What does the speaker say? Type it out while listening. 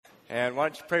And why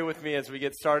don't you pray with me as we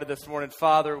get started this morning.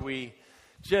 Father, we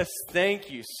just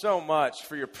thank you so much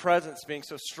for your presence being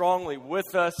so strongly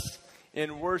with us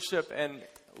in worship. And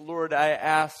Lord, I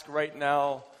ask right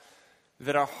now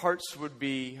that our hearts would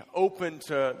be open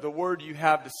to the word you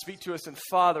have to speak to us. And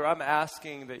Father, I'm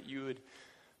asking that you would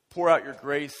pour out your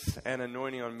grace and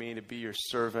anointing on me to be your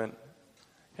servant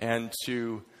and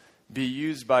to be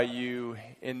used by you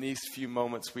in these few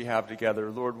moments we have together.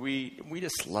 Lord, we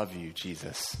just love you,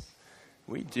 Jesus.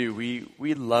 We do.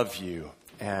 We love you,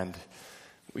 and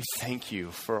we thank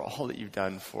you for all that you've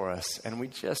done for us, and we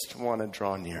just want to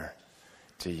draw near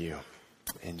to you.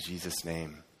 In Jesus'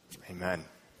 name, amen.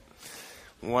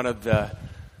 One of the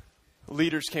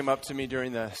leaders came up to me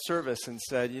during the service and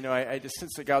said, I just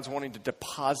sense that God's wanting to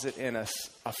deposit in us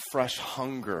a fresh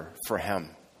hunger for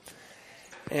him.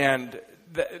 And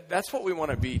that's what we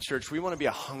want to be, church. We want to be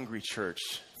a hungry church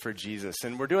for Jesus.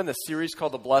 And we're doing this series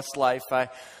called The Blessed Life.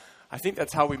 I think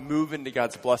that's how we move into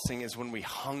God's blessing, is when we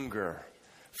hunger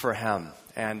for him.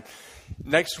 And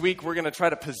next week, we're going to try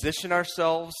to position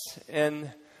ourselves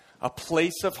in a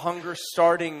place of hunger,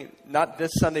 starting not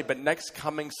this Sunday, but next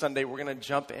coming Sunday. We're going to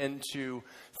jump into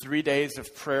 3 days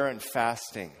of prayer and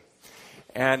fasting.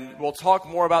 And we'll talk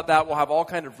more about that. We'll have all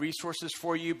kinds of resources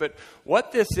for you. But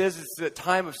what this is the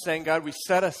time of saying, God, we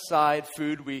set aside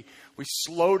food. We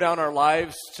slow down our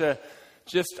lives to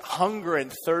just hunger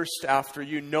and thirst after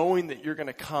you, knowing that you're going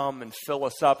to come and fill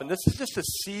us up. And this is just a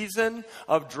season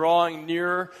of drawing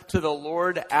nearer to the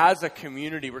Lord as a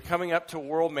community. We're coming up to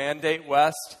World Mandate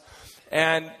West.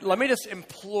 And let me just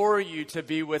implore you to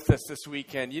be with us this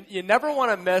weekend. You never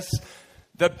want to miss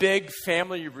the big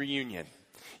family reunion.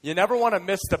 You never want to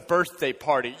miss the birthday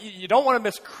party. You don't want to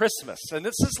miss Christmas. And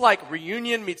this is like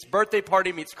reunion meets birthday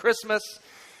party meets Christmas.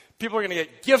 People are going to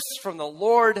get gifts from the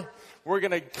Lord. We're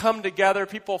going to come together,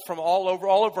 people from all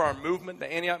over our movement,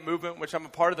 the Antioch movement, which I'm a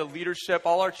part of the leadership.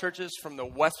 All our churches from the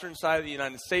western side of the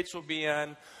United States will be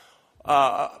in.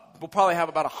 We'll probably have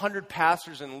about 100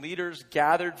 pastors and leaders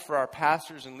gathered for our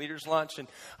pastors and leaders lunch. And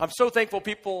I'm so thankful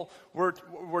people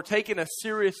were taking us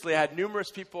seriously. I had numerous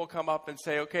people come up and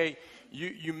say, okay,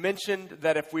 you mentioned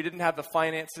that if we didn't have the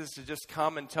finances to just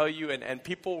come and tell you, and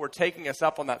people were taking us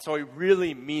up on that. So we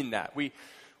really mean that.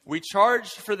 We charge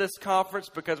for this conference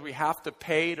because we have to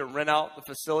pay to rent out the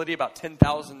facility about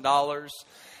 $10,000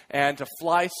 and to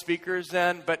fly speakers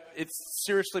in. But it's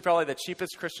seriously probably the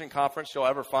cheapest Christian conference you'll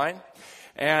ever find.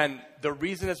 And the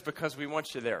reason is because we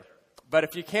want you there. But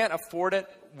if you can't afford it,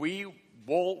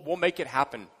 we'll make it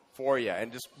happen for you.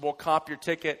 And we'll comp your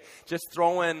ticket. Just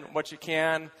throw in what you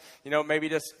can. Maybe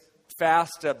just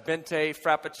fast a Bente,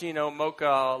 Frappuccino,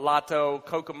 Mocha, Latte,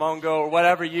 Coca-Mongo, or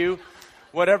whatever you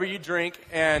drink,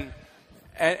 and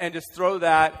just throw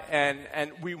that,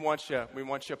 and we want you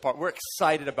a part. We're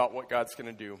excited about what God's going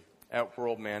to do at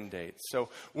World Mandate. So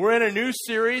we're in a new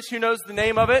series. Who knows the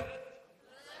name of it?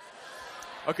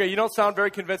 Okay, you don't sound very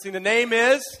convincing. The name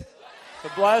is The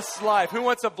Blessed Life. Who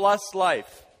wants a blessed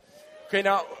life? Okay,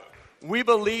 now we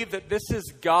believe that this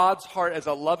is God's heart. As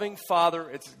a loving Father,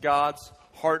 it's God's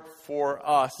heart for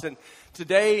us. And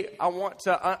today I want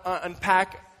to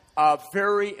unpack a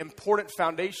very important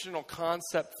foundational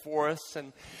concept for us.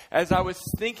 And as I was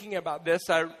thinking about this,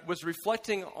 I was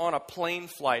reflecting on a plane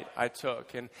flight I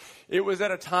took. And it was at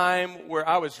a time where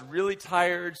I was really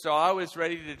tired, so I was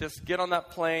ready to just get on that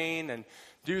plane and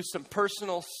do some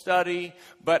personal study.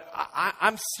 But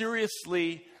I'm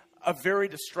seriously a very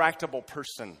distractible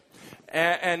person.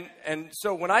 And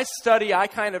so when I study, I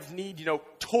kind of need,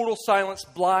 total silence,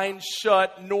 blinds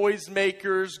shut,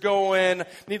 noisemakers going,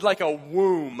 need like a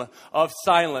womb of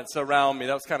silence around me.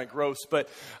 That was kind of gross. But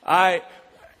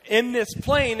in this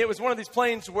plane, it was one of these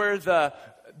planes where the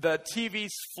TVs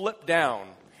flip down.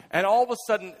 And all of a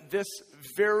sudden, this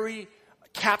very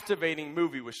captivating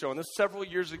movie was shown. This was several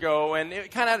years ago, and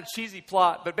it kind of had a cheesy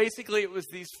plot. But basically, it was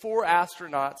these 4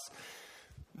 astronauts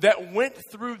that went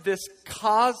through this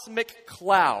cosmic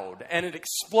cloud, and it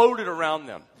exploded around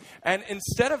them. And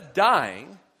instead of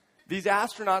dying, these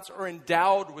astronauts are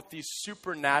endowed with these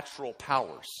supernatural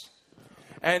powers.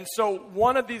 And so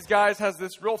one of these guys has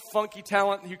this real funky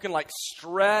talent. You can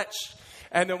stretch.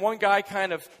 And then one guy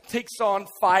kind of takes on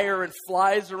fire and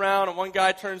flies around. And one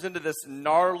guy turns into this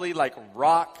gnarly,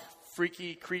 rock,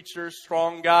 freaky creature,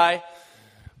 strong guy.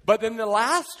 But then the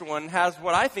last one has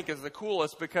what I think is the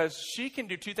coolest, because she can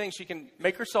do 2 things. She can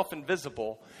make herself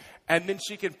invisible, and then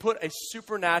she can put a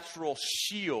supernatural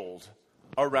shield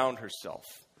around herself.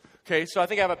 Okay, so I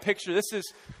think I have a picture. This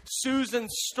is Susan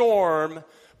Storm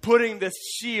putting this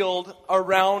shield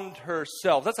around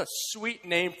herself. That's a sweet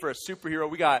name for a superhero.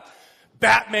 We got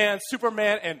Batman,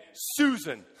 Superman, and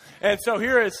Susan. And so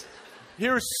here's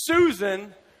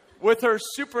Susan with her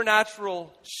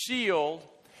supernatural shield.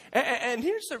 And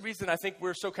here's the reason I think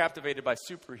we're so captivated by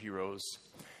superheroes.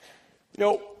 You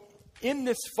know, in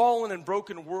this fallen and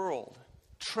broken world,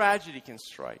 tragedy can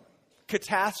strike.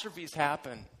 Catastrophes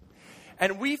happen.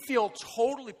 And we feel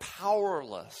totally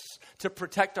powerless to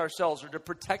protect ourselves or to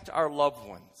protect our loved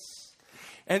ones.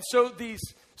 And so these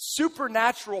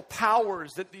supernatural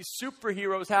powers that these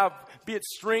superheroes have, be it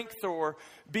strength or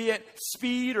be it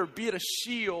speed or be it a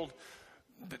shield,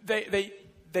 they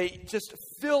just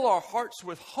fill our hearts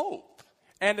with hope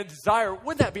and a desire.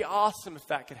 Wouldn't that be awesome if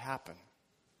that could happen?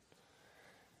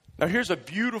 Now here's a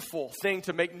beautiful thing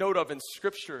to make note of in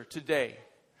Scripture today.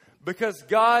 Because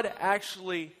God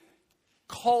actually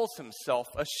calls himself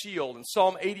a shield. In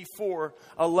Psalm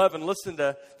 84:11, listen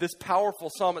to this powerful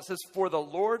psalm. It says, "For the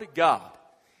Lord God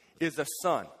is a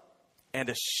sun and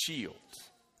a shield."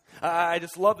 I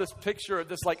just love this picture of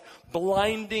this like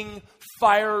blinding,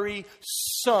 fiery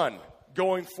sun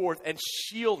going forth and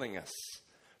shielding us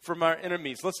from our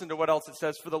enemies. Listen to what else it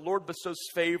says. "For the Lord bestows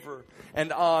favor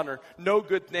and honor. No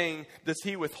good thing does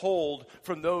he withhold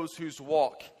from those whose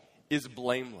walk is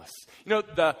blameless." You know,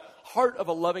 the heart of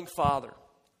a loving father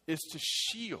is to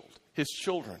shield his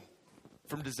children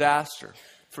from disaster,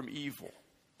 from evil.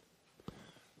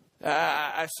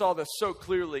 I saw this so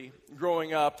clearly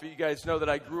growing up. You guys know that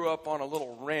I grew up on a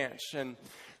little ranch. And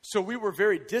so we were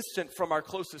very distant from our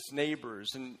closest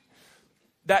neighbors. And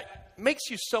that makes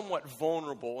you somewhat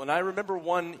vulnerable. And I remember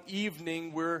one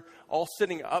evening we're all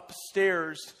sitting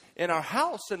upstairs in our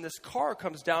house, and this car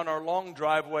comes down our long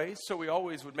driveway. So we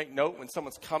always would make note when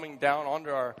someone's coming down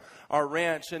onto our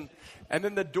ranch. And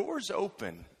then the doors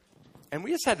open. And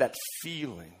we just had that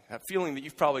feeling that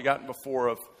you've probably gotten before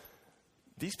of,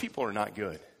 these people are not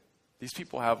good. These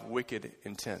people have wicked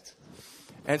intent.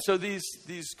 And so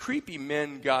these creepy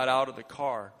men got out of the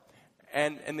car.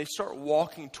 And they start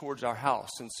walking towards our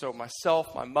house. And so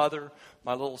myself, my mother,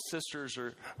 my little sisters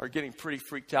are getting pretty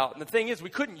freaked out. And the thing is, we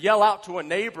couldn't yell out to a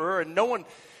neighbor, and no one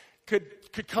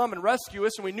could come and rescue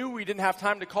us. And we knew we didn't have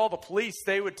time to call the police.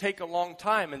 They would take a long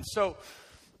time. And so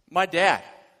my dad,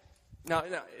 now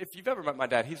if you've ever met my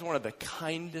dad, he's one of the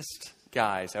kindest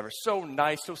guys ever. So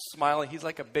nice, so smiling. He's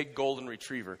like a big golden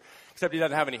retriever, except he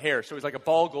doesn't have any hair. So he's like a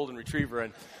bald golden retriever.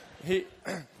 And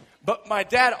But my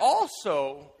dad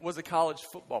also was a college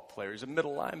football player. He's a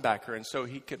middle linebacker, and so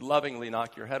he could lovingly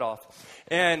knock your head off.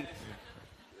 And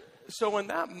so in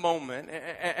that moment,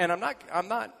 and I'm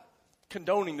not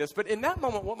condoning this, but in that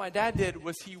moment, what my dad did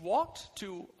was he walked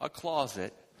to a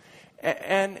closet,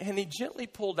 and he gently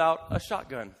pulled out a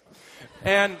shotgun.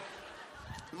 And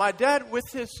my dad, with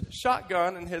his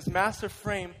shotgun and his massive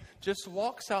frame, just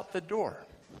walks out the door.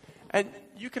 And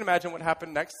you can imagine what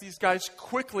happened next. These guys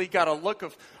quickly got a look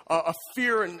of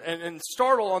fear and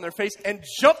startle on their face and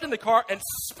jumped in the car and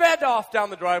sped off down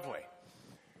the driveway.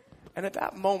 And at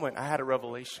that moment, I had a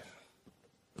revelation.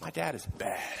 My dad is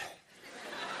bad.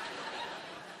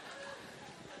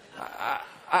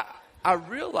 I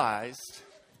realized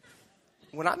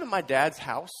when I'm in my dad's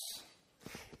house,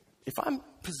 if I'm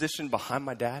positioned behind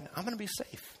my dad, I'm going to be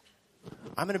safe.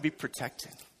 I'm going to be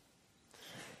protected.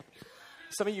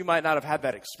 Some of you might not have had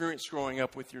that experience growing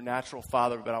up with your natural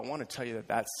father, but I want to tell you that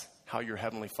that's how your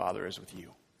heavenly Father is with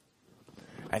you.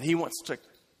 And he wants to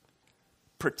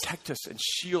protect us and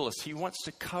shield us. He wants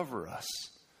to cover us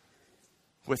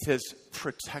with his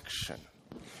protection.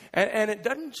 And it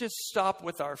doesn't just stop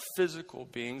with our physical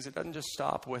beings. It doesn't just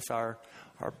stop with our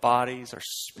bodies, our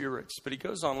spirits. But he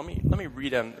goes on. Let me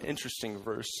read an interesting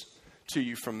verse to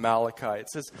you from Malachi. It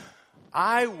says,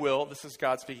 "I will," this is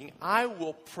God speaking, "I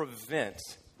will prevent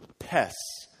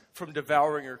pests from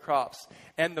devouring your crops,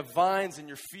 and the vines in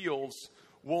your fields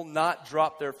will not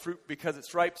drop their fruit because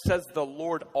it's ripe, says the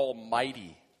Lord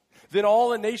Almighty. Then all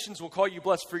the nations will call you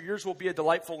blessed, for yours will be a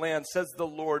delightful land, says the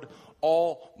Lord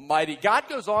Almighty." God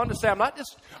goes on to say,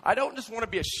 I don't just want to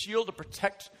be a shield to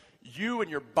protect you and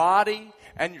your body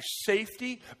and your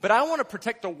safety, but I want to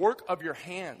protect the work of your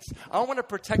hands. I want to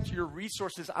protect your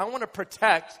resources. I want to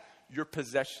protect your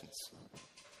possessions.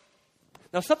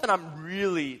 Now, something I'm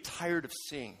really tired of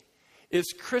seeing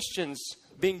is Christians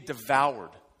being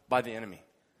devoured by the enemy.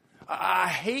 I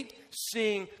hate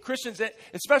seeing Christians,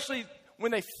 especially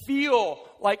when they feel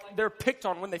like they're picked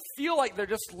on, when they feel like they're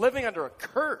just living under a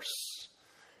curse.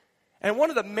 And one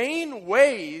of the main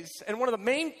ways and one of the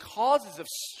main causes of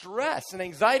stress and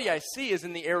anxiety I see is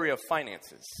in the area of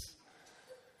finances.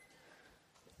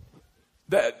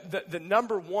 The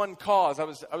number one cause,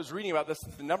 I was reading about this,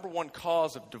 the number one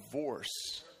cause of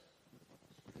divorce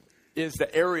is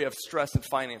the area of stress and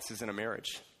finances in a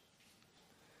marriage.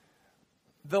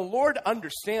 The Lord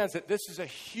understands that this is a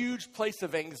huge place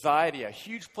of anxiety, a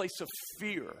huge place of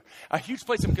fear, a huge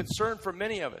place of concern for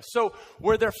many of us. So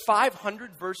were there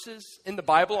 500 verses in the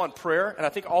Bible on prayer? And I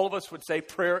think all of us would say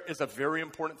prayer is a very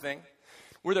important thing.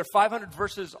 Were there 500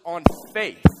 verses on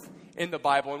faith in the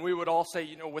Bible? And we would all say,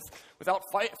 without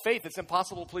faith, it's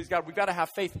impossible to please God. We've got to have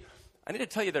faith. I need to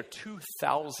tell you there are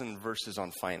 2,000 verses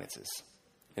on finances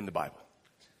in the Bible.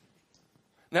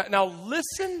 Now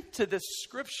listen to this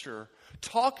scripture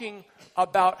talking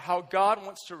about how God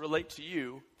wants to relate to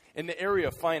you in the area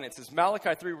of finances.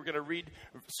 Malachi 3, we're going to read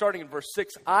starting in verse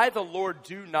 6. I, the Lord,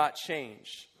 do not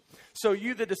change. So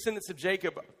you, the descendants of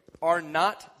Jacob, are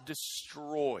not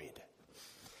destroyed.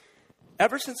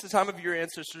 Ever since the time of your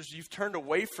ancestors, you've turned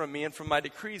away from me and from my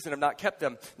decrees and have not kept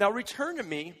them. Now return to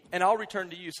me, and I'll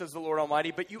return to you, says the Lord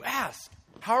Almighty. But you ask,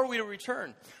 how are we to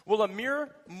return? Will a mere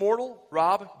mortal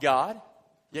rob God?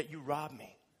 Yet you rob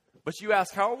me. But you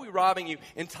ask, how are we robbing you?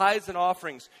 In tithes and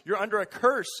offerings. You're under a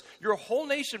curse. You're a whole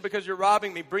nation because you're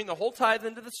robbing me. Bring the whole tithe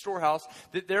into the storehouse,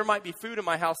 that there might be food in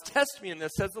my house. Test me in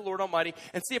this, says the Lord Almighty,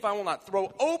 and see if I will not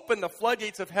throw open the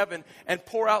floodgates of heaven and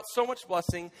pour out so much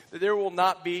blessing that there will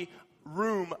not be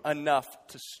room enough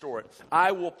to store it.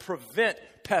 I will prevent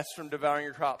pests from devouring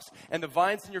your crops, and the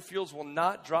vines in your fields will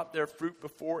not drop their fruit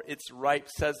before it's ripe,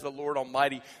 says the Lord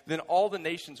Almighty. Then all the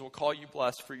nations will call you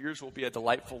blessed, for yours will be a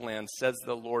delightful land, says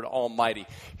the Lord Almighty.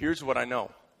 Here's what I know.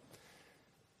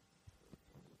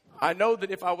 I know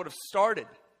that if I would have started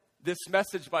this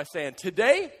message by saying,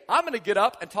 today I'm going to get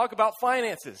up and talk about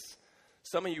finances,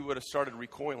 some of you would have started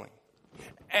recoiling.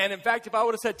 And in fact, if I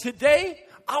would have said, today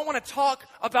I want to talk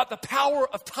about the power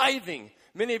of tithing,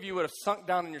 many of you would have sunk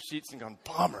down in your seats and gone,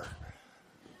 bummer.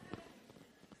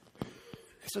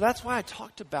 So that's why I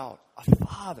talked about a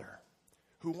father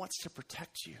who wants to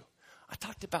protect you. I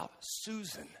talked about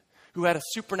Susan, who had a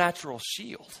supernatural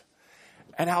shield,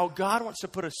 and how God wants to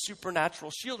put a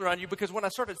supernatural shield around you, because when I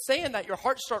started saying that, your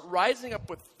heart started rising up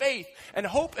with faith and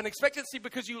hope and expectancy,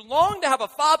 because you long to have a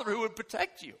father who would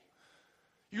protect you.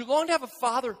 You long to have a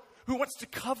father who wants to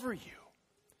cover you.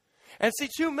 And see,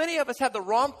 too many of us have the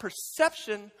wrong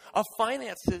perception of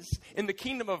finances in the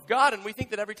kingdom of God, and we think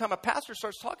that every time a pastor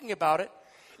starts talking about it,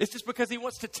 it's just because he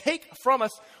wants to take from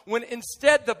us, when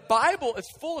instead the Bible is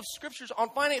full of scriptures on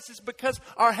finances because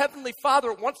our Heavenly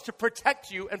Father wants to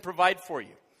protect you and provide for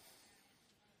you.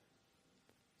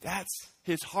 That's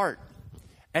his heart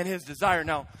and his desire.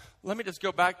 Now, let me just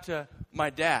go back to my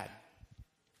dad.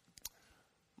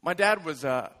 My dad was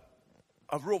a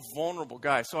real vulnerable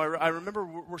guy. So I remember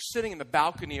we're sitting in the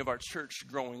balcony of our church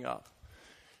growing up.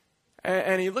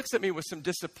 And he looks at me with some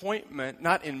disappointment,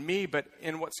 not in me, but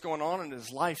in what's going on in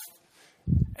his life.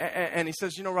 And he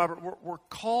says, Robert, we're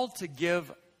called to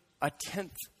give a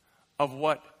tenth of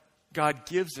what God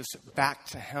gives us back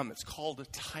to him. It's called a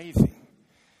tithing.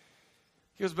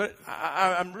 He goes, but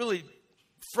I'm really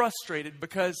frustrated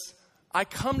because I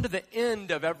come to the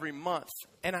end of every month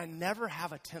and I never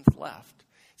have a tenth left.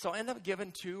 So I end up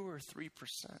giving 2 or 3%.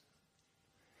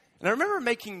 And I remember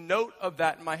making note of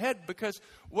that in my head, because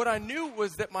what I knew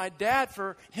was that my dad,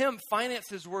 for him,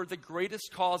 finances were the greatest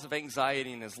cause of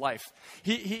anxiety in his life.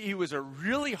 He was a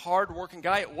really hard-working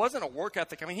guy. It wasn't a work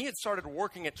ethic. I mean, he had started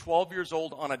working at 12 years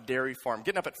old on a dairy farm,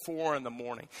 getting up at 4 in the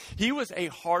morning. He was a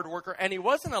hard worker, and he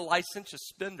wasn't a licentious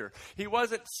spender. He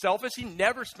wasn't selfish. He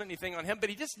never spent anything on him,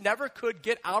 but he just never could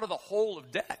get out of the hole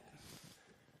of debt.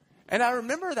 And I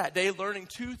remember that day learning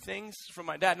 2 things from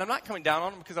my dad. And I'm not coming down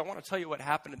on him, because I want to tell you what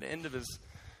happened at the end of his,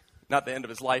 not the end of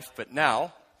his life, but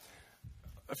now,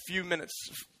 a few minutes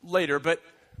later. But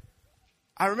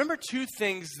I remember 2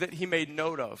 things that he made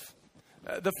note of.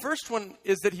 The first one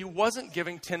is that he wasn't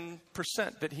giving 10%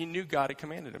 that he knew God had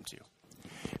commanded him to.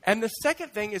 And the second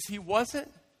thing is he wasn't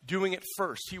doing it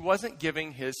first. He wasn't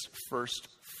giving his first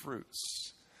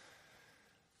fruits.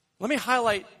 Let me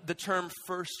highlight the term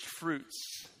first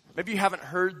fruits. Maybe you haven't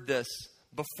heard this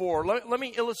before. Let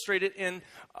me illustrate it in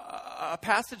a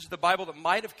passage of the Bible that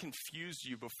might have confused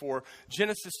you before.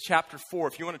 Genesis chapter 4.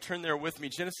 If you want to turn there with me.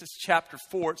 Genesis chapter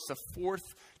 4. It's the 4th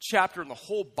chapter in the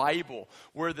whole Bible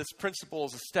where this principle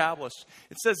is established.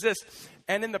 It says this: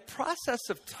 and in the process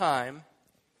of time,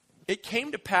 it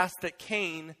came to pass that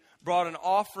Cain brought an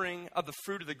offering of the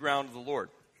fruit of the ground to the Lord.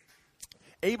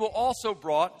 Abel also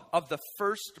brought of the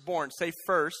firstborn. Say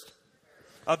first.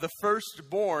 Of the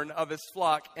firstborn of his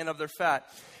flock and of their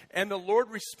fat. And the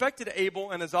Lord respected Abel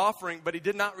and his offering, but he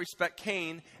did not respect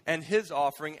Cain and his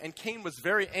offering. And Cain was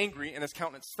very angry, and his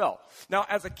countenance fell. Now,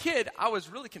 as a kid, I was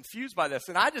really confused by this.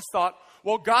 And I just thought,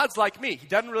 well, God's like me. He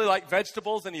doesn't really like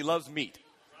vegetables, and he loves meat.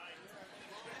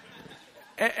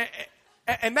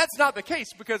 And that's not the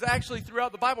case, because actually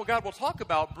throughout the Bible, God will talk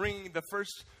about bringing the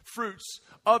first fruits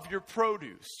of your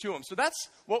produce to him. So that's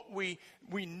what we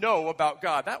know about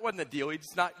God. That wasn't the deal.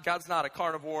 God's not a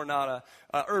carnivore, not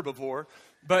a herbivore.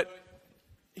 But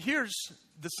here's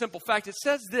the simple fact. It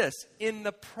says this: in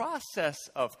the process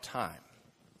of time,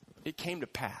 it came to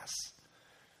pass.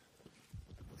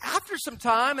 After some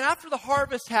time, and after the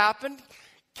harvest happened,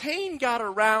 Cain got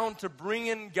around to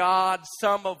bringing God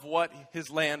some of what his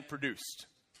land produced.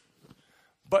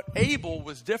 But Abel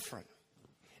was different.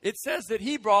 It says that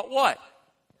he brought what?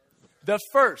 The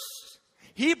first.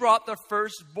 He brought the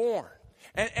firstborn.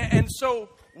 And so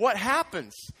what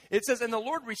happens? It says, and the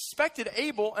Lord respected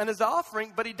Abel and his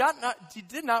offering, but he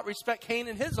did not respect Cain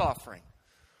and his offering.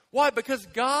 Why? Because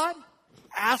God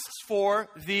asks for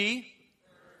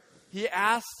He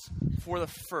asked for the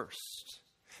first.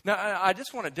 Now, I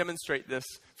just want to demonstrate this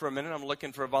for a minute. I'm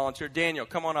looking for a volunteer. Daniel,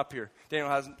 come on up here.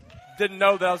 Daniel didn't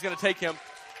know that I was going to take him.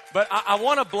 But I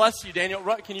want to bless you, Daniel.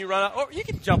 Can you run out? Or you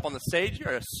can jump on the stage.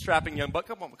 You're a strapping young buck.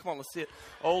 Come on, let's see it.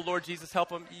 Oh, Lord Jesus, help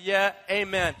him. Yeah,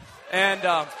 amen. And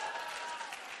got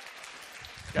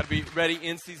to be ready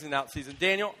in season, out season.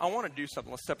 Daniel, I want to do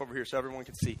something. Let's step over here so everyone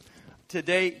can see.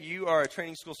 Today, you are a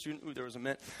training school student. Ooh, there was a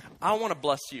mint. I want to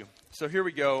bless you. So here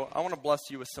we go. I want to bless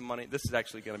you with some money. This is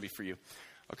actually going to be for you.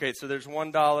 Okay, so there's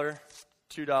 $1, $2,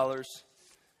 $3,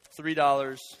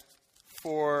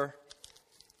 $4,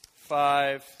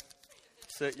 $5,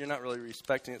 6. You're not really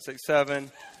respecting it. 6, 7,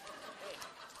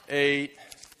 8,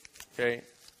 okay,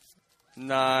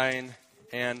 9,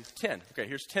 and 10. Okay,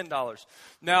 here's $10.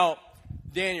 Now,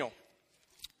 Daniel,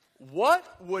 what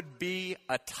would be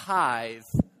a tithe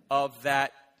of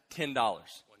that $10?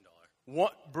 $1.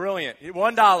 Brilliant.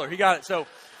 $1. He got it. So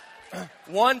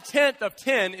 1/10 of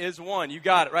 10 is 1. You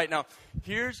got it right now.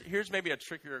 Here's maybe a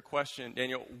trickier question,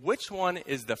 Daniel. Which one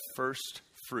is the first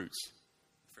fruits?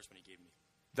 The first one he gave me.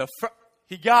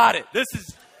 He got it.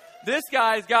 This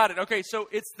guy's got it. Okay, so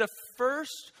it's the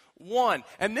first one.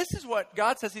 And this is what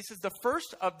God says. He says the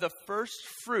first of the first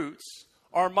fruits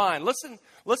are mine.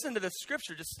 Listen to this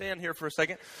scripture. Just stand here for a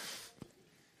second.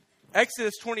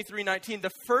 Exodus 23:19.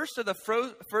 The first of the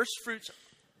first fruits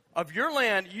of your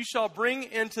land you shall bring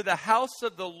into the house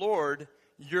of the Lord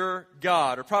your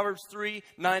God. Or Proverbs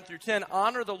 3:9-10.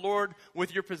 Honor the Lord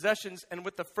with your possessions and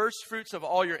with the first fruits of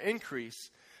all your increase.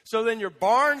 So then your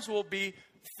barns will be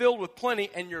filled with plenty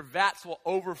and your vats will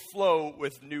overflow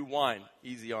with new wine.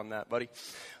 Easy on that, buddy.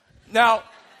 Now,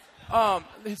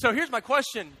 so here's my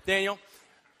question, Daniel.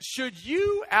 Should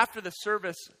you, after the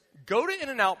service, go to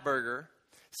In-N-Out Burger,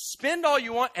 spend all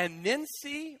you want, and then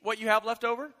see what you have left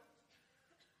over?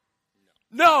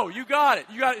 No, you got it.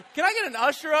 Can I get an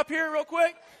usher up here real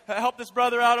quick? Help this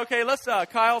brother out. Okay, let's,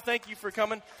 Kyle, thank you for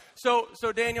coming. So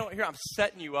Daniel, here, I'm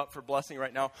setting you up for blessing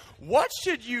right now. What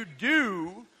should you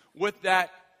do with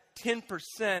that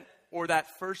 10% or that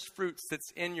first fruits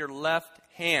that's in your left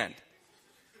hand?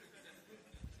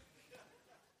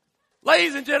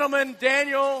 Ladies and gentlemen,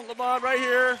 Daniel Lamont right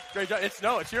here. Great job. It's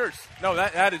yours. No,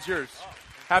 that is yours.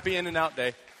 Happy In-N-Out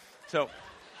Day. So,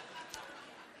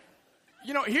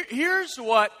 here's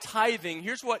what tithing,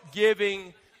 here's what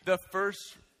giving the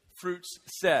first fruits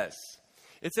says.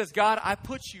 It says, God, I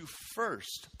put you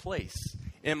first place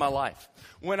in my life.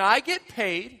 When I get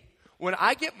paid, when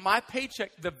I get my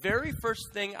paycheck, the very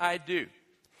first thing I do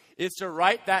is to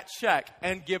write that check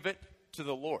and give it to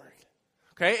the Lord.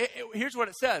 Okay, here's what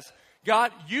it says.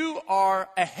 God, you are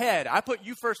ahead. I put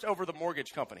you first over the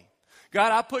mortgage company.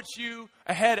 God, I put you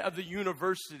ahead of the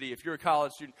university if you're a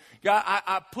college student. God,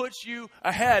 I put you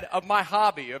ahead of my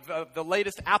hobby, of the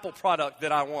latest Apple product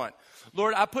that I want.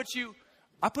 Lord, I put you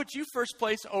first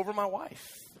place over my wife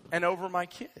and over my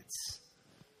kids.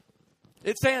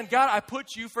 It's saying, God, I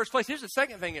put you first place. Here's the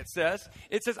second thing it says.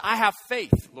 It says, I have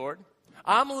faith, Lord.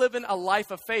 I'm living a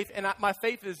life of faith, and my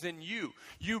faith is in you.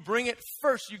 You bring it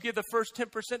first. You give the first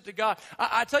 10% to God.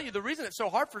 I tell you, the reason it's so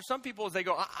hard for some people is they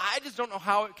go, I just don't know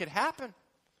how it could happen.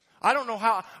 I don't know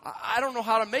how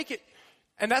to make it.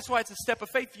 And that's why it's a step of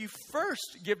faith. You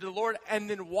first give to the Lord and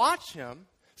then watch him.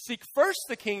 Seek first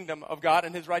the kingdom of God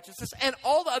and his righteousness, and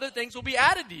all the other things will be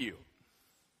added to you.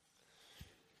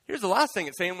 Here's the last thing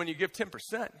it's saying when you give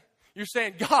 10%. You're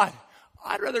saying, God,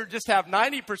 I'd rather just have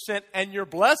 90% and your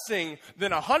blessing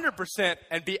than 100%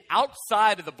 and be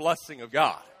outside of the blessing of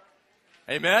God.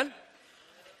 Amen?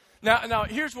 Now,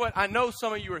 here's what I know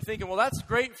some of you are thinking. Well, that's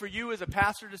great for you as a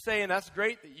pastor to say, and that's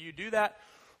great that you do that,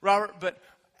 Robert, but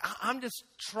I'm just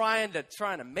trying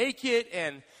to make it,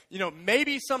 and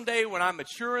maybe someday when I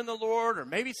mature in the Lord, or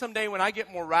maybe someday when I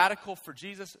get more radical for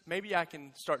Jesus, maybe I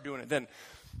can start doing it then.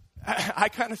 I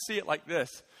kind of see it like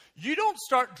this. You don't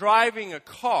start driving a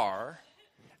car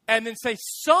and then say,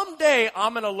 someday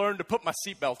I'm going to learn to put my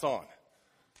seatbelt on.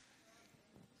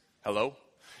 Hello?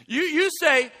 You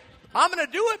say, I'm going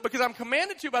to do it because I'm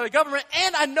commanded to by the government,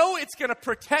 and I know it's going to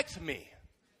protect me.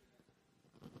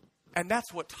 And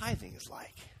that's what tithing is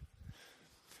like.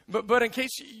 But in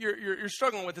case you're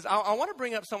struggling with this, I want to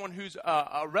bring up someone who's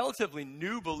a relatively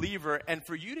new believer, and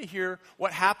for you to hear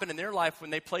what happened in their life when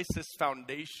they placed this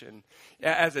foundation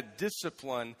as a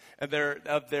discipline of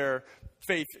their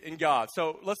faith in God.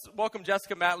 So let's welcome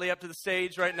Jessica Matley up to the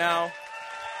stage right now.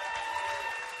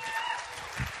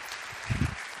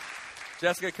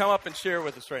 Jessica, come up and share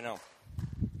with us right now.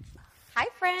 Hi,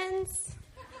 friends.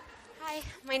 Hi,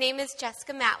 my name is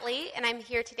Jessica Matley, and I'm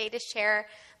here today to share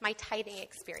my tithing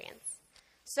experience.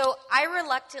 So I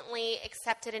reluctantly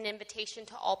accepted an invitation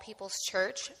to All People's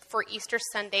Church for Easter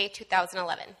Sunday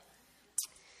 2011.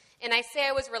 And I say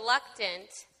I was reluctant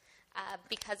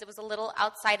because it was a little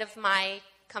outside of my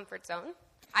comfort zone.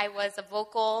 I was a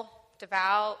vocal,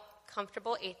 devout,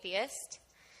 comfortable atheist,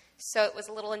 so it was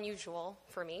a little unusual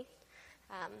for me.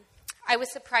 I was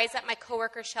surprised that my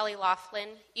coworker, Shelly Laughlin,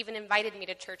 even invited me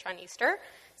to church on Easter,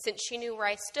 since she knew where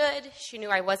I stood. She knew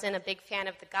I wasn't a big fan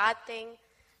of the God thing,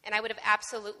 and I would have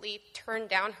absolutely turned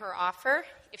down her offer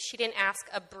if she didn't ask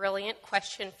a brilliant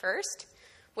question first,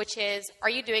 which is, are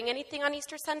you doing anything on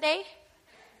Easter Sunday?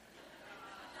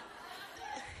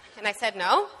 And I said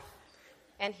no,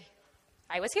 and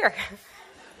I was here.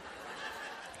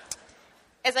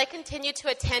 As I continued to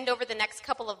attend over the next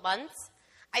couple of months,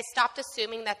 I stopped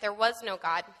assuming that there was no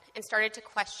God and started to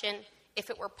question if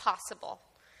it were possible.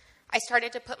 I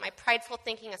started to put my prideful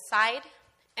thinking aside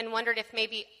and wondered if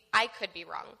maybe I could be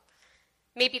wrong.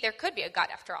 Maybe there could be a God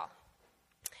after all.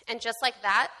 And just like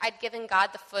that, I'd given God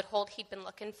the foothold he'd been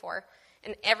looking for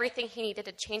and everything he needed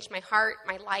to change my heart,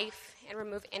 my life, and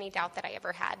remove any doubt that I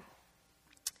ever had.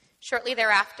 Shortly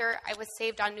thereafter, I was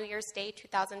saved on New Year's Day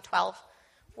 2012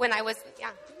 when I was,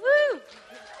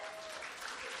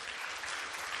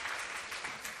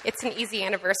 It's an easy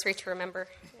anniversary to remember.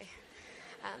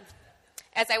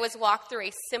 As I was walked through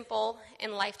a simple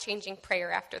and life-changing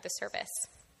prayer after the service.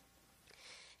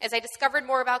 As I discovered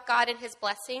more about God and his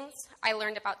blessings, I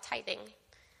learned about tithing,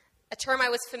 a term I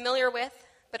was familiar with,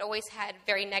 but always had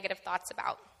very negative thoughts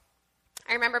about.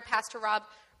 I remember Pastor Rob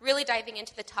really diving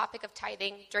into the topic of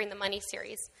tithing during the Money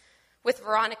series, with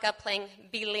Veronica playing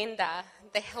Belinda,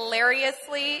 the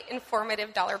hilariously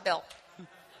informative dollar bill.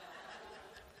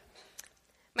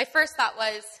 My first thought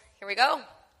was, here we go.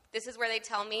 This is where they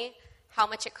tell me how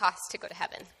much it costs to go to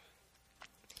heaven.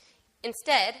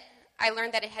 Instead, I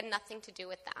learned that it had nothing to do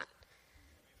with that,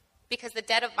 because the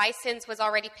debt of my sins was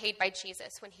already paid by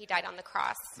Jesus when he died on the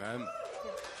cross. Amen.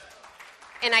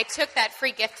 And I took that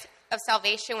free gift of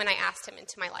salvation when I asked him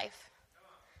into my life.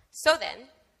 So then,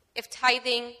 if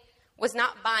tithing was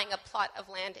not buying a plot of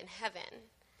land in heaven,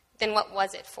 then what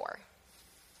was it for?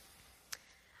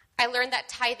 I learned that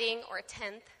tithing, or a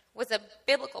tenth, was a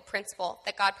biblical principle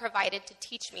that God provided to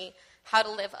teach me how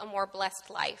to live a more blessed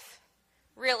life.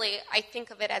 Really, I think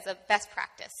of it as a best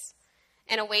practice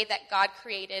and a way that God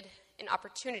created an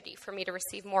opportunity for me to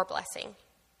receive more blessing.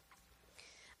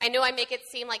 I know I make it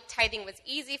seem like tithing was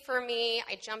easy for me.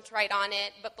 I jumped right on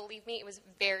it, but believe me, it was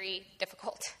very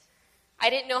difficult. I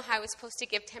didn't know how I was supposed to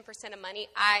give 10% of money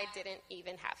I didn't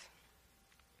even have.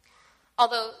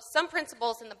 Although some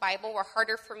principles in the Bible were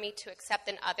harder for me to accept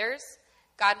than others,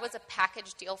 God was a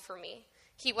package deal for me.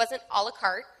 He wasn't a la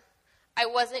carte. I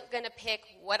wasn't going to pick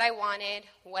what I wanted,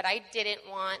 what I didn't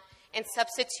want, and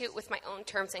substitute with my own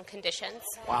terms and conditions.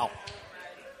 Wow.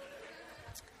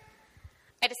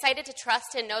 I decided to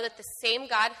trust and know that the same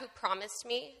God who promised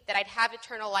me that I'd have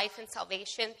eternal life and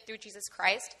salvation through Jesus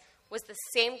Christ was the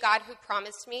same God who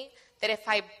promised me that if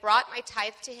I brought my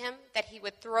tithe to him, that he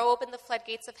would throw open the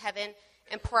floodgates of heaven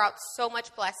and pour out so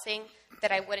much blessing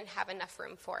that I wouldn't have enough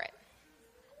room for it.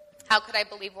 How could I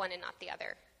believe one and not the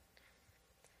other?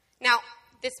 Now,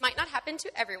 this might not happen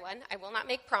to everyone. I will not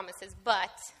make promises,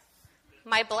 but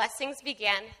my blessings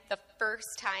began the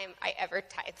first time I ever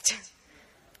tithed.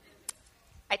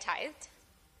 I tithed.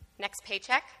 Next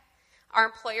paycheck, our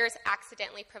employers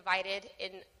accidentally provided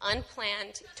an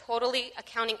unplanned, totally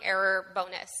accounting error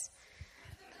bonus.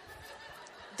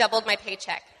 Doubled my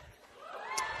paycheck.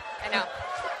 I know.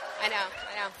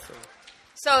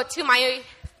 So to my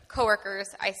coworkers,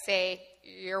 I say,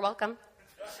 you're welcome.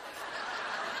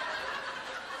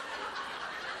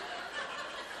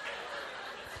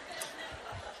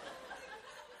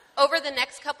 Over the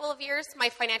next couple of years, my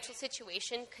financial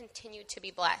situation continued to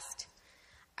be blessed.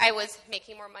 I was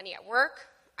making more money at work.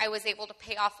 I was able to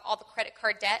pay off all the credit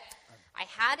card debt. I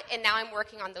had, and now I'm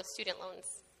working on those student loans.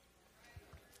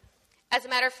 As a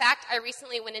matter of fact, I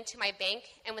recently went into my bank,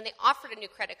 and when they offered a new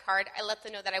credit card, I let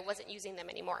them know that I wasn't using them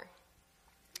anymore.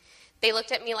 They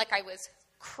looked at me like I was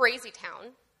crazy town,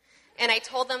 and I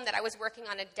told them that I was working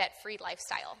on a debt-free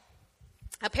lifestyle.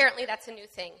 Apparently, that's a new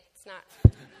thing. It's not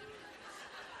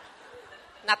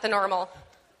the normal.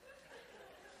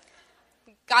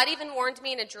 God even warned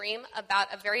me in a dream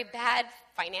about a very bad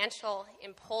financial,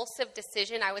 impulsive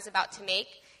decision I was about to make,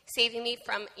 saving me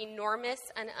from enormous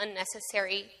and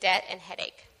unnecessary debt and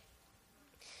headache.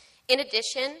 In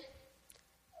addition,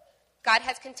 God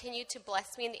has continued to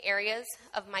bless me in the areas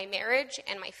of my marriage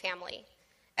and my family.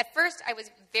 At first, I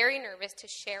was very nervous to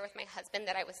share with my husband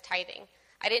that I was tithing.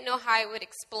 I didn't know how I would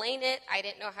explain it. I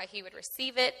didn't know how he would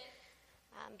receive it.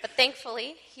 But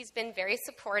thankfully, he's been very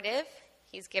supportive.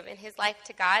 He's given his life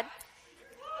to God.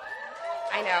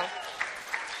 I know.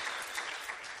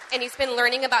 And he's been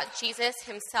learning about Jesus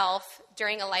himself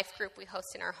during a life group we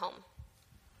host in our home.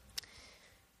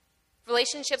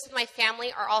 Relationships with my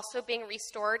family are also being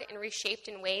restored and reshaped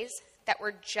in ways that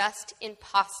were just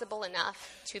impossible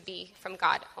enough to be from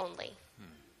God only.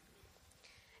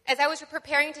 As I was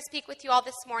preparing to speak with you all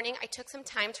this morning, I took some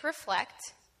time to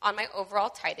reflect on my overall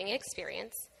tithing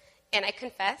experience, and I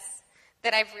confess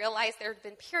that I've realized there have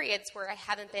been periods where I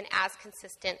haven't been as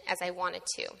consistent as I wanted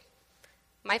to.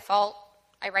 My fault.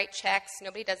 I write checks.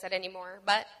 Nobody does that anymore.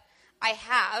 But I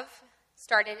have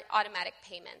started automatic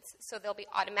payments, so they'll be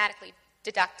automatically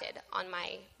deducted on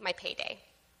my payday.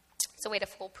 It's a way to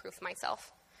foolproof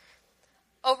myself.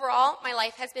 Overall, my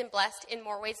life has been blessed in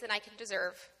more ways than I can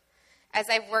deserve as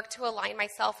I've worked to align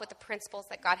myself with the principles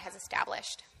that God has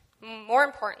established. More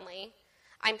importantly,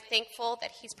 I'm thankful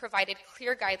that he's provided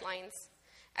clear guidelines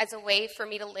as a way for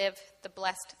me to live the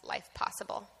blessed life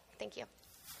possible. Thank you.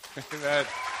 Amen.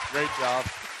 Great job.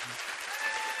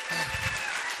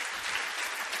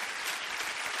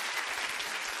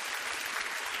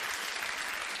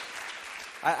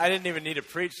 I didn't even need to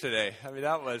preach today. I mean,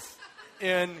 that was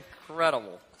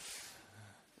incredible.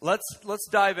 Let's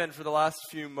dive in for the last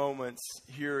few moments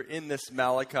here in this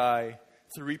Malachi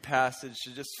 3 passage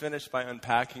to just finish by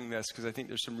unpacking this, because I think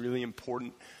there's some really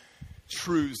important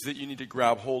truths that you need to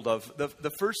grab hold of.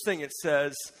 The first thing it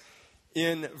says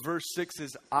in verse 6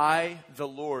 is, I, the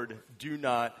Lord, do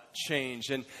not change.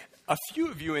 And a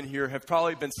few of you in here have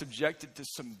probably been subjected to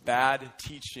some bad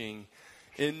teaching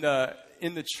in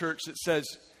the church that says,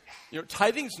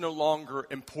 tithing's no longer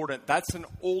important. That's an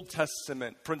Old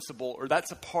Testament principle, or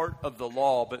that's a part of the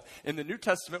law. But in the New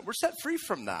Testament, we're set free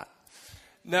from that.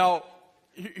 Now,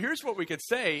 here's what we could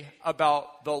say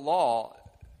about the law.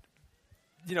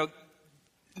 In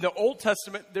the Old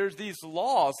Testament, there's these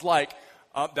laws like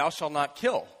thou shalt not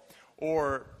kill,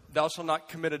 or thou shalt not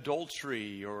commit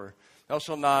adultery, or thou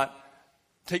shalt not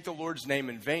take the Lord's name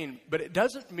in vain. But it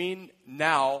doesn't mean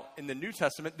now in the New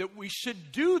Testament that we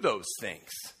should do those things.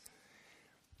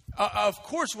 Of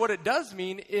course, what it does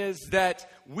mean is that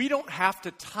we don't have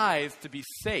to tithe to be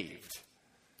saved,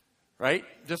 right?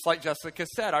 Just like Jessica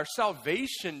said, our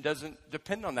salvation doesn't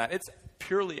depend on that. It's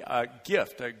purely a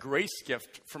gift, a grace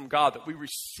gift from God that we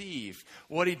receive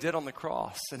what he did on the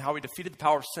cross and how he defeated the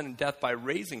power of sin and death by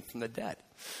raising from the dead.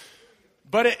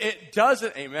 But it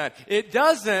doesn't, amen, it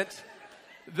doesn't,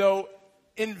 though,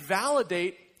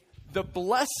 invalidate the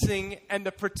blessing and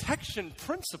the protection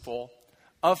principle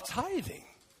of tithing.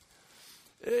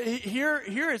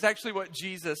 Here is actually what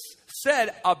Jesus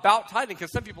said about tithing,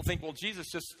 because some people think, well, Jesus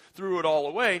just threw it all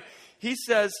away. He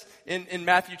says in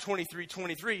Matthew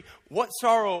 23:23, what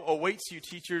sorrow awaits you,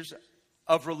 teachers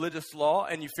of religious law,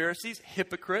 and you Pharisees,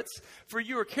 hypocrites, for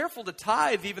you are careful to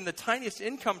tithe even the tiniest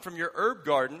income from your herb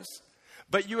gardens,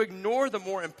 but you ignore the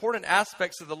more important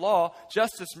aspects of the law,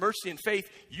 justice, mercy, and faith.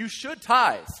 You should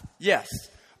tithe, yes,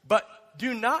 but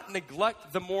do not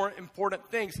neglect the more important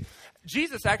things.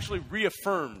 Jesus actually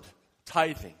reaffirmed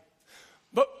tithing.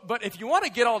 But if you want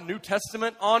to get all New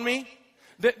Testament on me,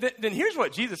 then here's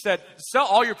what Jesus said. Sell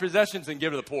all your possessions and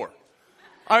give to the poor.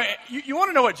 All right, you want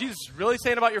to know what Jesus is really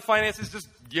saying about your finances? Just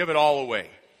give it all away.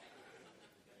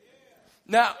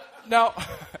 Now,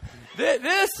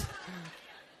 this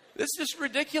is just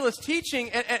ridiculous teaching.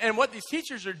 And what these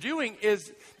teachers are doing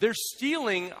is they're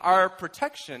stealing our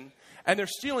protection, and they're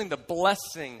stealing the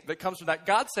blessing that comes from that.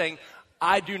 God's saying,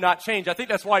 I do not change. I think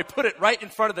that's why I put it right in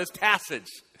front of this passage,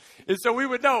 is so we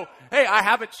would know, hey, I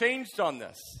haven't changed on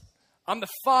this. I'm the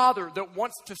Father that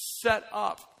wants to set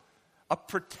up a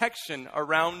protection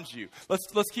around you.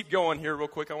 Let's keep going here real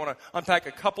quick. I want to unpack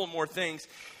a couple more things.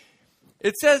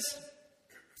 It says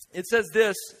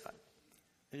this,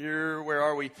 here, where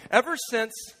are we? Ever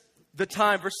since the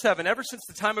time, verse 7, ever since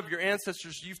the time of your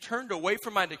ancestors, you've turned away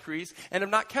from my decrees and have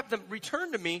not kept them.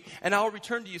 Return to me, and I will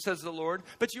return to you, says the Lord.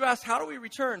 But you ask, how do we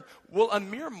return? Will a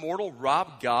mere mortal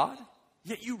rob God?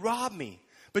 Yet you rob me.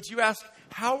 But you ask,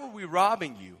 how are we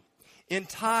robbing you? In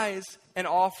tithes and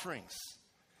offerings.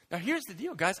 Now here's the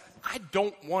deal, guys. I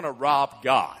don't want to rob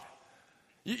God.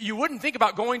 You wouldn't think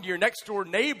about going to your next door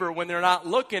neighbor when they're not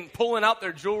looking, pulling out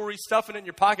their jewelry, stuffing it in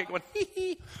your pocket, going, hee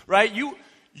hee, right? You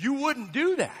wouldn't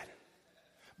do that.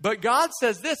 But God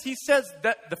says this. He says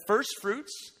that the first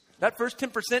fruits, that first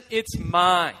 10%, it's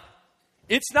mine.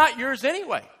 It's not yours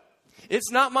anyway. It's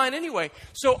not mine anyway.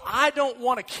 So I don't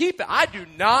want to keep it. I do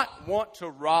not want to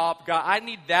rob God. I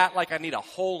need that like I need a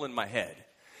hole in my head.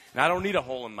 And I don't need a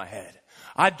hole in my head.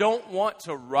 I don't want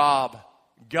to rob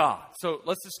God. So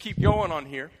let's just keep going on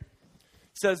here.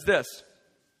 It says this.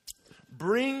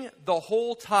 Bring the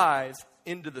whole tithe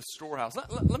into the storehouse.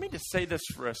 Let me just say this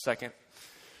for a second.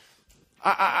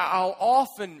 I'll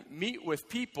often meet with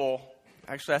people.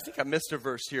 Actually, I think I missed a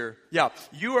verse here. Yeah,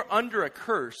 you are under a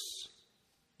curse,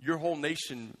 your whole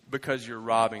nation, because you're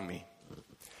robbing me.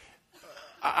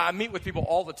 I meet with people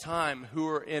all the time who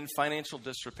are in financial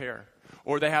disrepair,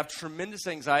 or they have tremendous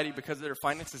anxiety because of their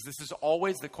finances. This is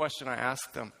always the question I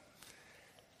ask them.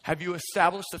 Have you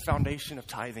established the foundation of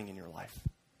tithing in your life?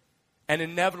 And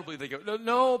inevitably they go,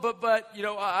 no, but you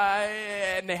know,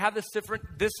 and they have this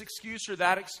excuse or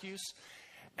that excuse.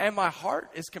 And my heart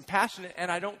is compassionate and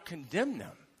I don't condemn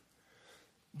them.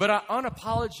 But I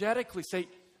unapologetically say,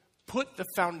 put the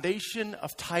foundation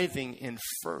of tithing in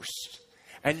first.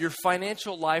 And your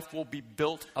financial life will be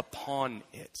built upon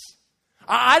it.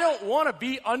 I don't want to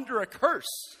be under a curse.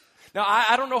 Now,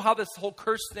 I don't know how this whole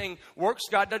curse thing works.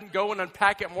 God doesn't go and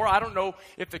unpack it more. I don't know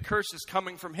if the curse is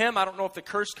coming from him. I don't know if the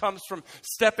curse comes from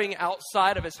stepping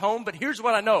outside of his home. But here's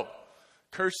what I know.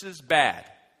 Curse is bad.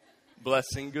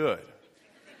 Blessing good.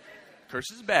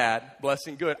 Curse is bad.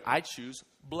 Blessing good. I choose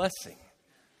blessing.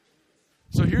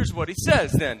 So here's what he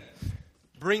says then.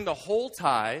 Bring the whole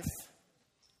tithe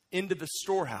into the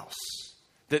storehouse,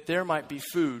 that there might be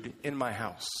food in my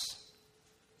house.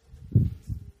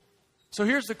 So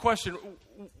here's the question.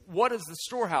 What is the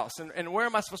storehouse? And where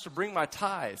am I supposed to bring my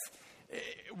tithe?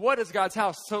 What is God's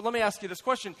house? So let me ask you this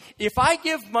question. If I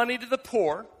give money to the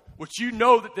poor, which you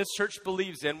know that this church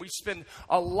believes in, we spend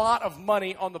a lot of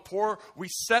money on the poor. We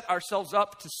set ourselves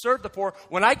up to serve the poor.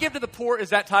 When I give to the poor, is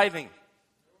that tithing?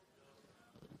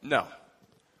 No.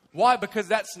 Why? Because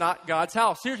that's not God's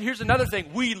house. Here's another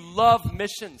thing. We love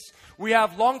missions. We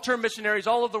have long-term missionaries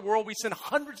all over the world. We send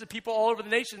hundreds of people all over the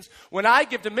nations. When I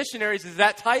give to missionaries, is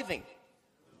that tithing?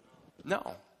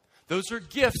 No. Those are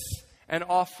gifts and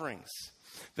offerings.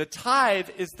 The tithe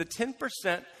is the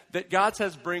 10% that God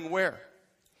says bring where?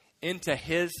 Into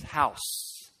his house.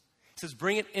 He says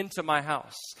bring it into my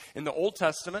house. In the Old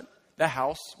Testament, the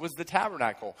house was the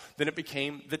tabernacle. Then it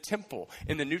became the temple.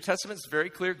 In the New Testament, it's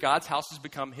very clear God's house has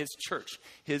become his church,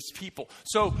 his people.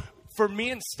 So for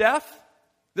me and Steph,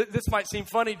 this might seem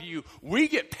funny to you. We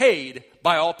get paid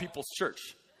by All People's Church.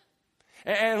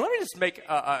 And let me just make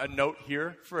a note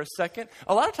here for a second.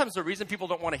 A lot of times the reason people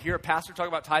don't want to hear a pastor talk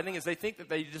about tithing is they think that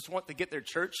they just want to get their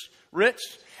church rich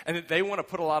and that they want to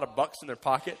put a lot of bucks in their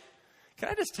pocket. Can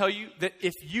I just tell you that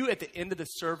if you at the end of the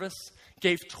service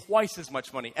gave twice as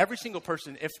much money, every single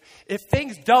person, if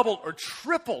things doubled or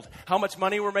tripled how much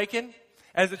money we're making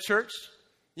as a church,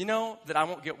 you know that I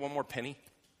won't get one more penny.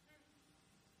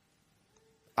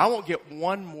 I won't get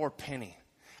one more penny.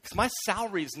 Because my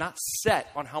salary is not set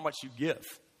on how much you give.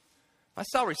 My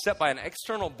salary is set by an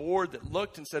external board that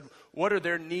looked and said, what are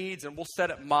their needs? And we'll set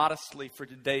it modestly for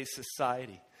today's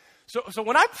society. So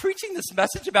when I'm preaching this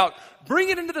message about bring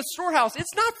it into the storehouse,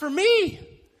 it's not for me.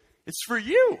 It's for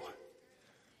you.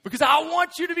 Because I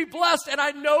want you to be blessed. And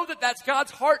I know that that's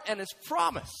God's heart and his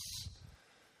promise.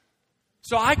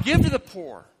 So I give to the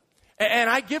poor. And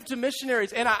I give to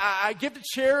missionaries. And I give to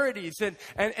charities.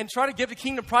 And try to give to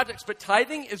kingdom projects. But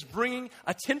tithing is bringing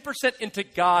a 10% into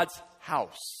God's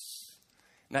house.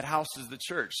 And that house is the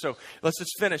church. So let's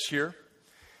just finish here.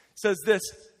 It says this.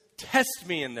 Test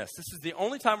me in this. This is the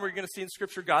only time we're going to see in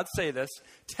Scripture God say this.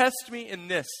 Test me in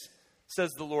this,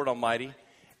 says the Lord Almighty,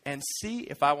 and see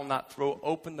if I will not throw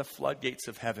open the floodgates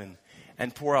of heaven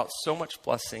and pour out so much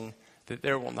blessing that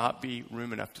there will not be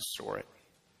room enough to store it.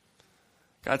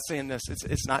 God's saying this.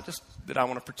 It's not just that I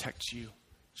want to protect you.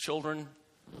 Children,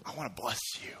 I want to bless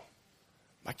you.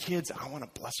 My kids, I want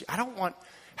to bless you. I don't want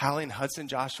Hallie and Hudson,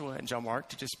 Joshua, and John Mark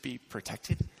to just be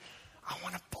protected. I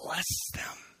want to bless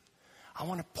them. I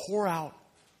want to pour out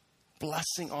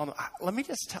blessing on them. Let me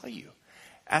just tell you,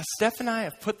 as Steph and I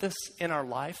have put this in our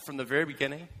life from the very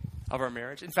beginning, of our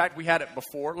marriage. In fact, we had it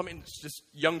before. Just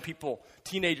young people,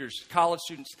 teenagers, college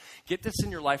students, get this in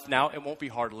your life now. It won't be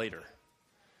hard later.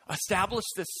 Establish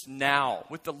this now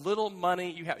with the little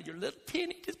money you have, your little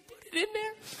penny, just put it in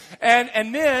there.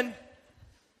 And then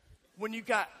when you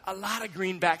got a lot of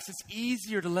greenbacks, it's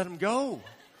easier to let them go.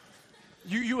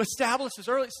 You establish this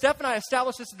early. Steph and I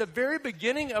established this at the very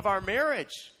beginning of our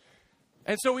marriage.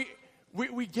 And so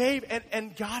we gave,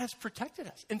 and God has protected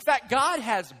us. In fact, God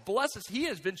has blessed us. He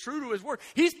has been true to his word.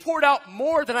 He's poured out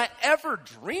more than I ever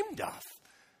dreamed of.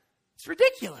 It's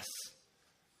ridiculous.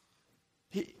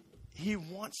 He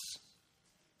wants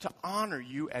to honor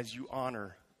you as you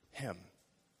honor him.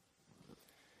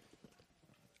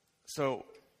 So,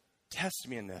 test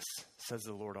me in this, says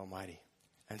the Lord Almighty,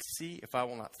 and see if I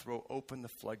will not throw open the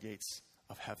floodgates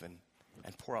of heaven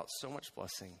and pour out so much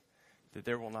blessing that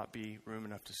there will not be room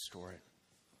enough to store it.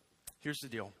 Here's the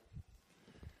deal.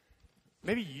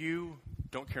 Maybe you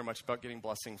don't care much about getting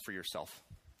blessing for yourself.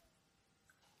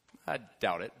 I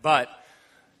doubt it, but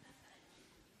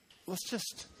let's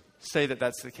just say that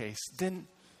that's the case. Then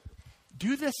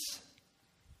do this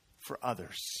for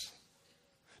others.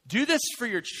 Do this for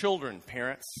your children,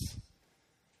 parents,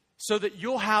 so that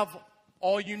you'll have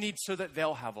all you need, so that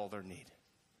they'll have all their need.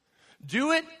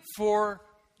 Do it for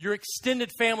your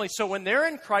extended family, so when they're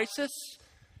in crisis,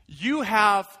 you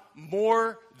have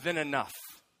more than enough.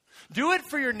 Do it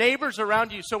for your neighbors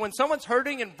around you, so when someone's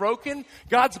hurting and broken,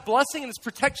 God's blessing and his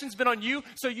protection's been on you,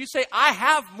 so you say, I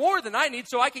have more than I need,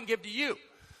 so I can give to you.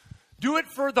 Do it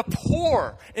for the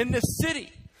poor in this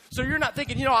city. So you're not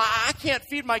thinking, I can't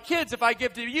feed my kids if I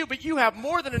give to you, but you have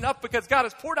more than enough because God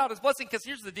has poured out his blessing. Because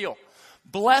here's the deal.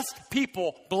 Blessed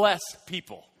people bless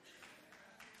people.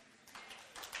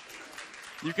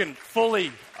 You can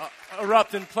fully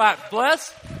erupt and clap.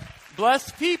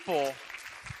 Blessed people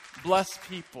bless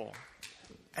people.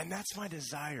 And that's my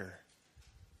desire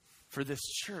for this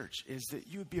church, is that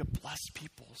you would be a blessed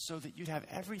people so that you'd have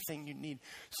everything you need,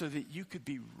 so that you could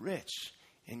be rich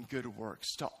in good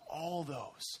works to all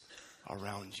those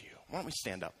around you. Why don't we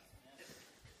stand up?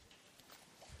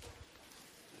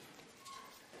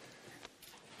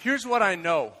 Here's what I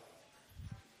know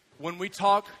when we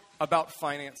talk about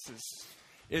finances,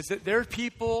 is that there are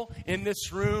people in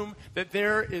this room that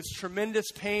there is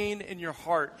tremendous pain in your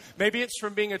heart. Maybe it's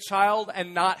from being a child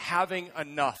and not having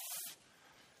enough.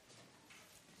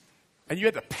 And you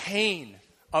had the pain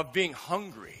of being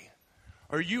hungry.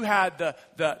 Or you had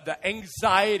the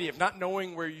anxiety of not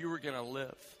knowing where you were going to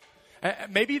live.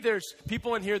 Maybe there's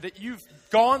people in here that you've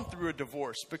gone through a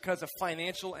divorce because of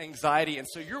financial anxiety, and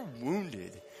so you're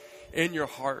wounded in your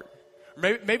heart.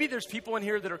 Maybe there's people in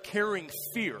here that are carrying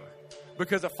fear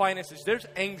because of finances. There's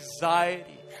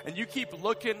anxiety, and you keep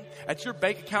looking at your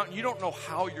bank account, and you don't know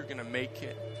how you're going to make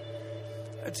it.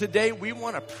 And today, we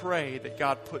want to pray that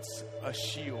God puts a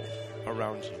shield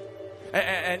around you.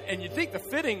 And you'd think the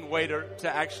fitting way to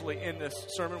actually end this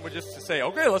sermon would just to say,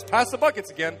 okay, let's pass the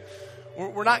buckets again.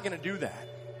 We're not going to do that.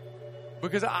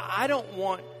 Because I don't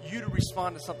want you to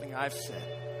respond to something I've said.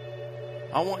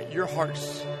 I want your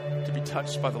hearts to be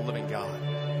touched by the living God.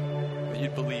 That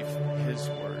you'd believe his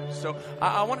word. So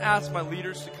I want to ask my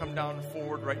leaders to come down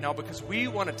forward right now, because we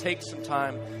want to take some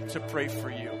time to pray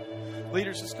for you.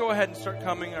 Leaders, just go ahead and start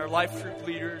coming. Our life group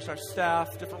leaders, our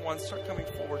staff, different ones, start coming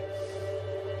forward.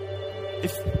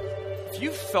 If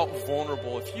you've felt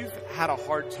vulnerable, if you've had a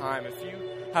hard time, if you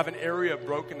have an area of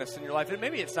brokenness in your life, and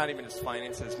maybe it's not even just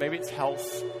finances, maybe it's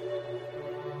health,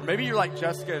 or maybe you're like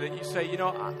Jessica, that you say,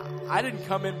 I didn't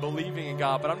come in believing in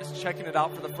God, but I'm just checking it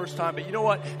out for the first time. But you know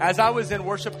what? As I was in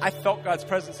worship, I felt God's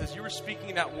presence. As you were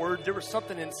speaking that word, there was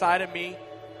something inside of me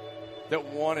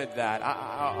that wanted that.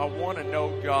 I want to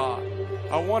know God.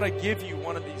 I want to give you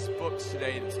one of these books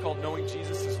today. It's called Knowing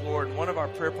Jesus is Lord. And one of our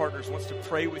prayer partners wants to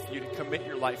pray with you to commit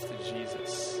your life to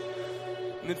Jesus.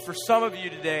 And then for some of you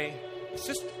today,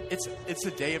 it's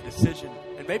a day of decision.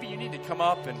 And maybe you need to come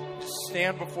up and just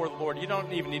stand before the Lord. You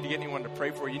don't even need to get anyone to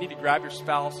pray for you. You need to grab your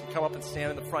spouse and come up and stand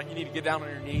in the front. You need to get down on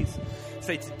your knees.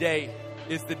 Say, today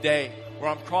is the day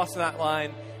where I'm crossing that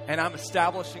line and I'm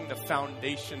establishing the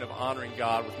foundation of honoring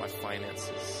God with my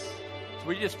finances. So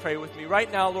will you just pray with me?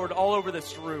 Right now, Lord, all over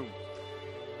this room,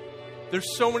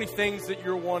 there's so many things that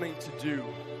you're wanting to do.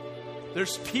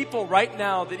 There's people right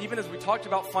now that even as we talked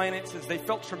about finances, they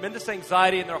felt tremendous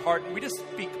anxiety in their heart. And we just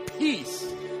speak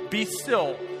peace, be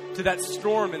still, to that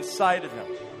storm inside of them.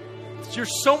 You're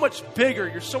so much bigger,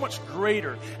 you're so much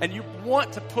greater, and you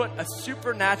want to put a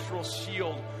supernatural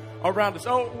shield around us.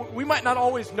 Oh, we might not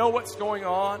always know what's going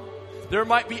on. There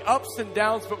might be ups and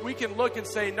downs, but we can look and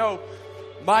say, no,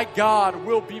 my God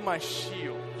will be my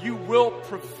shield. You will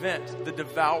prevent the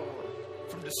devourer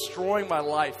from destroying my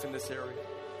life in this area.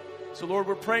 So, Lord,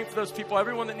 we're praying for those people,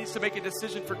 everyone that needs to make a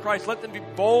decision for Christ. Let them be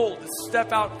bold to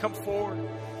step out and come forward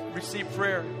and receive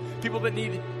prayer. People that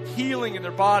need healing in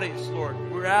their bodies, Lord,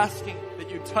 we're asking that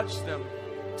you touch them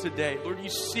today. Lord, you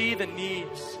see the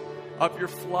needs of your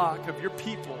flock, of your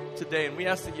people today, and we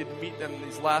ask that you'd meet them in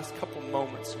these last couple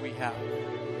moments we have.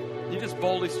 You just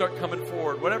boldly start coming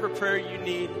forward. Whatever prayer you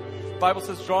need, the Bible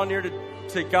says draw near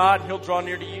to God, He'll draw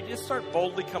near to you. Just start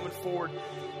boldly coming forward.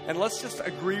 And let's just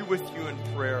agree with you in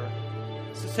prayer.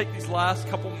 Let's just take these last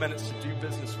couple minutes to do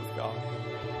business with God.